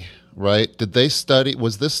study? Right? Did they study?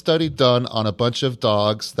 Was this study done on a bunch of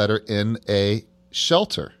dogs that are in a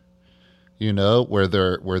shelter? You know, where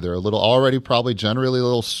they're a little already probably generally a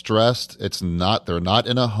little stressed. They're not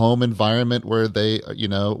in a home environment where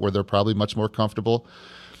where they're probably much more comfortable.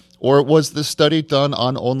 Or was this study done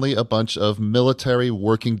on only a bunch of military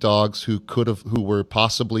working dogs who were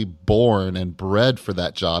possibly born and bred for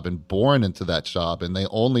that job and born into that job, and they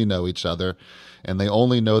only know each other and they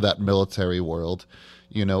only know that military world?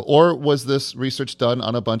 Or was this research done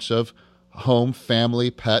on a bunch of home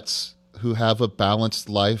family pets who have a balanced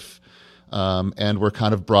life and were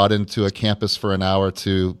kind of brought into a campus for an hour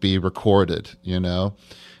to be recorded,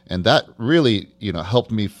 And that really,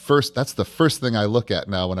 helped me first. That's the first thing I look at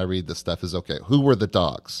now when I read this stuff is, okay, who were the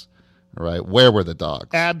dogs, right? Where were the dogs?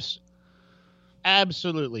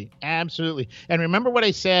 Absolutely. Absolutely. And remember what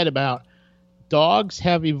I said about dogs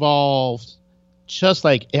have evolved just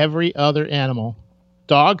like every other animal.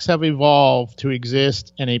 Dogs have evolved to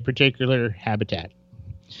exist in a particular habitat.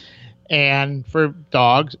 And for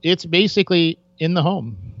dogs, it's basically in the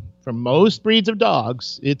home. For most breeds of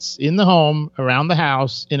dogs, it's in the home, around the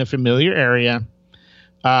house, in a familiar area,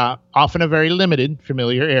 often a very limited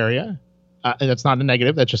familiar area. And that's not a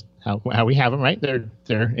negative. That's just how we have them, right?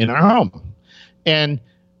 They're in our home. And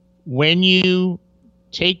when you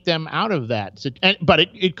take them out of that, but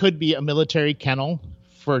it could be a military kennel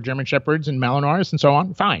for German Shepherds and Malinois and so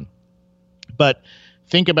on, fine. But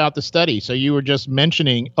think about the study. So you were just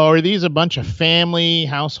mentioning, are these a bunch of family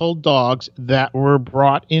household dogs that were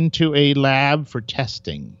brought into a lab for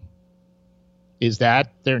testing? Is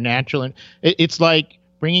that their natural? It's like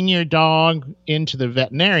bringing your dog into the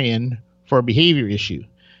veterinarian for a behavior issue.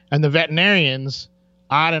 And the veterinarians,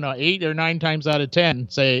 8 or 9 times out of 10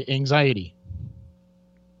 say anxiety.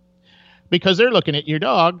 Because they're looking at your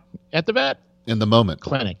dog at the vet. In the moment.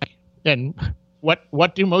 Clinic. And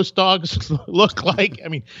what do most dogs look like? I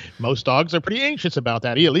mean, most dogs are pretty anxious about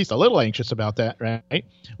that, at least a little anxious about that, right?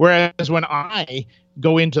 Whereas when I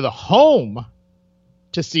go into the home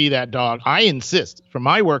to see that dog, I insist, for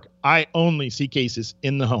my work, I only see cases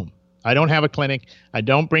in the home. I don't have a clinic. I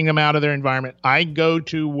don't bring them out of their environment. I go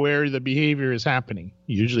to where the behavior is happening,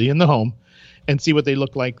 usually in the home, and see what they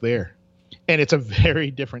look like there. And it's a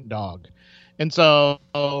very different dog. And so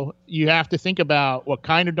you have to think about what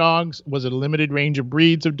kind of dogs, was it a limited range of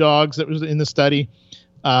breeds of dogs that was in the study?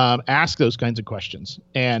 Ask those kinds of questions.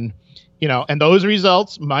 And, and those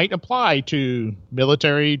results might apply to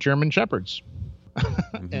military German Shepherds.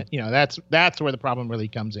 Mm-hmm. That's where the problem really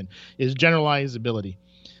comes in, is generalizability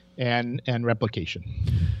and replication.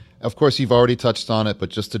 Of course, you've already touched on it, but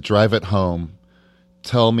just to drive it home,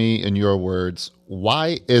 tell me in your words,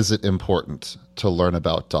 why is it important to learn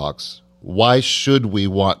about dogs? Why should we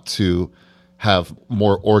want to have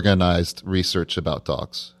more organized research about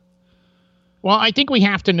dogs? Well, I think we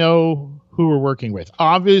have to know who we're working with.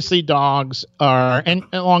 Obviously, dogs are, and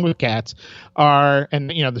along with cats, are,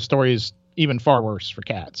 and the story is even far worse for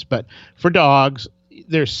cats. But for dogs,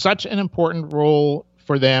 there's such an important role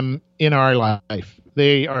for them in our life.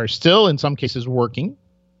 They are still, in some cases, working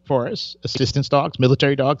for us. Assistance dogs,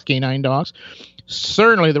 military dogs, canine dogs.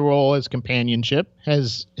 Certainly the role as companionship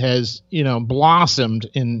has blossomed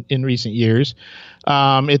in recent years.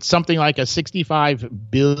 It's something like a $65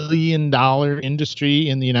 billion industry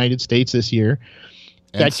in the United States this year.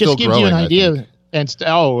 And that just gives you an idea.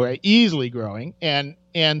 And easily growing. And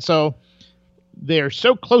so they're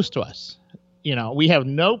so close to us. We have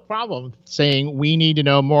no problem saying we need to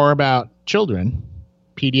know more about children.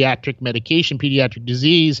 Pediatric medication, pediatric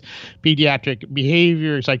disease, pediatric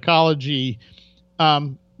behavior, psychology.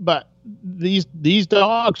 But these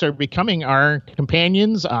dogs are becoming our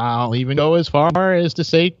companions. I'll even go as far as to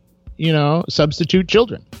say, substitute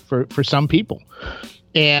children for some people.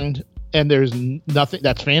 And there's nothing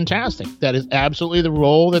that's fantastic. That is absolutely the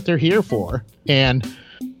role that they're here for.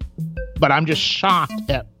 But I'm just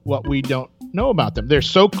shocked at what we don't know about them. They're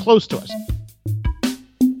so close to us.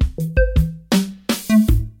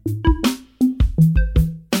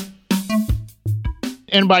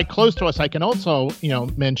 And by close to us, I can also,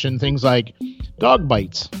 mention things like dog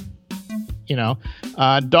bites.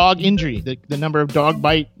 Dog injury, the number of dog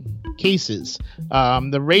bite cases,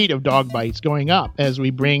 the rate of dog bites going up as we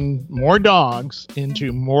bring more dogs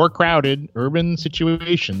into more crowded urban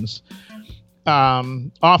situations.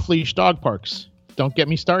 Off-leash dog parks, don't get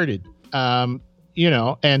me started. And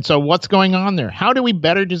so what's going on there? How do we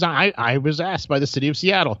better design? I was asked by the city of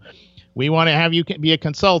Seattle, we want to have you be a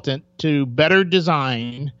consultant to better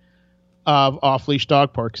design of off-leash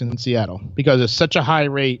dog parks in Seattle because there's such a high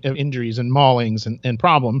rate of injuries and maulings and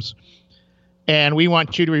problems. And we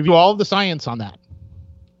want you to review all of the science on that.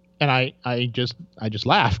 And I just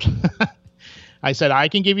laughed. I said, I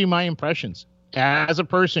can give you my impressions. As a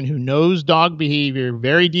person who knows dog behavior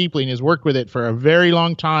very deeply and has worked with it for a very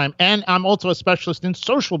long time, and I'm also a specialist in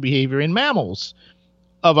social behavior in mammals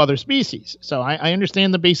of other species. So I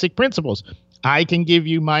understand the basic principles. I can give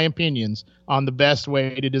you my opinions on the best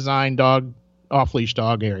way to design off-leash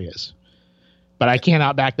dog areas. But I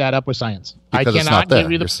cannot back that up with science. Because I cannot it's not there,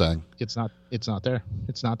 give you you're saying. It's not there.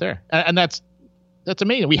 It's not there. And that's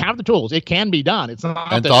amazing. We have the tools. It can be done. It's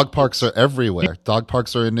not. And dog parks are everywhere. Dog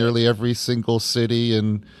parks are in nearly every single city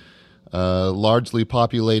and largely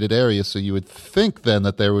populated area. So you would think then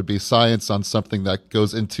that there would be science on something that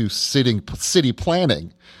goes into city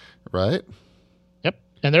planning, right? Yep.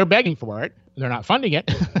 And they're begging for it. They're not funding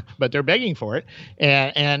it, but they're begging for it.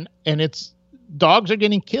 And it's dogs are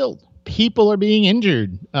getting killed. People are being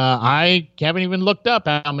injured. I haven't even looked up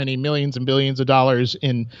how many millions and billions of dollars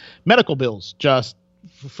in medical bills just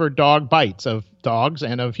for dog bites of dogs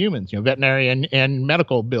and of humans, veterinary and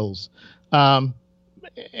medical bills. And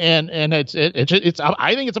it's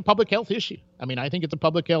I think it's a public health issue. I think it's a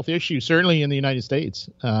public health issue, certainly in the United States,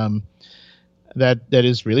 that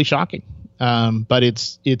is really shocking. But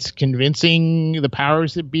it's convincing the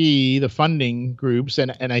powers that be, the funding groups,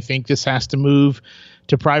 and I think this has to move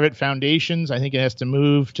to private foundations. I think it has to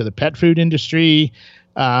move to the pet food industry,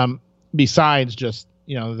 besides just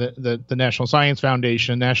the National Science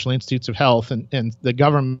Foundation, National Institutes of Health, and the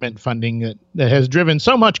government funding that has driven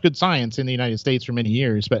so much good science in the United States for many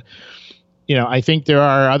years. But I think there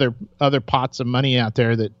are other pots of money out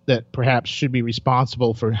there that perhaps should be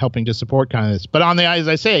responsible for helping to support kind of this. But as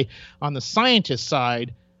I say, on the scientist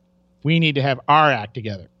side, we need to have our act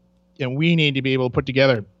together, and we need to be able to put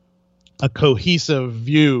together a cohesive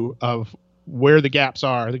view of where the gaps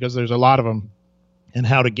are, because there's a lot of them, and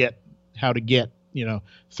how to get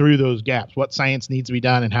through those gaps, what science needs to be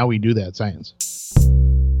done, and how we do that science.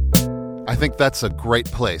 I think that's a great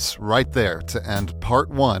place right there to end part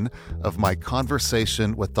 1 of my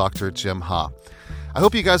conversation with Dr. Jim Ha. I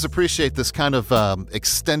hope you guys appreciate this kind of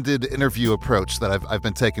extended interview approach that I've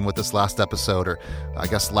been taking with this last episode, or I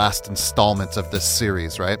guess last installment of this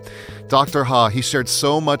series, right? Dr. Ha, he shared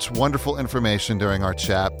so much wonderful information during our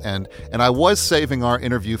chat, and I was saving our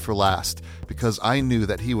interview for last because I knew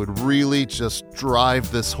that he would really just drive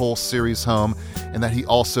this whole series home, and that he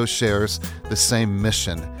also shares the same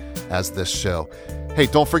mission as this show. Hey,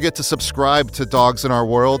 don't forget to subscribe to Dogs in Our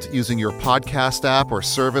World using your podcast app or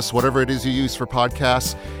service, whatever it is you use for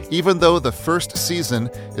podcasts. Even though the first season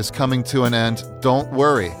is coming to an end, don't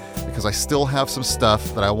worry, because I still have some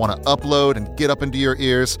stuff that I want to upload and get up into your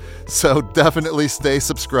ears. So definitely stay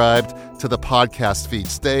subscribed to the podcast feed.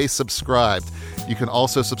 Stay subscribed. You can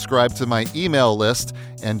also subscribe to my email list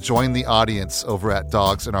and join the audience over at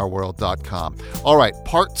dogsinourworld.com. All right,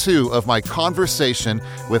 part 2 of my conversation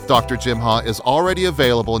with Dr. Jim Ha is already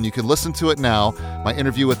available, and you can listen to it now. My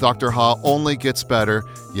interview with Dr. Ha only gets better.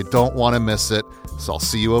 You don't want to miss it, so I'll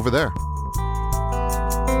see you over there.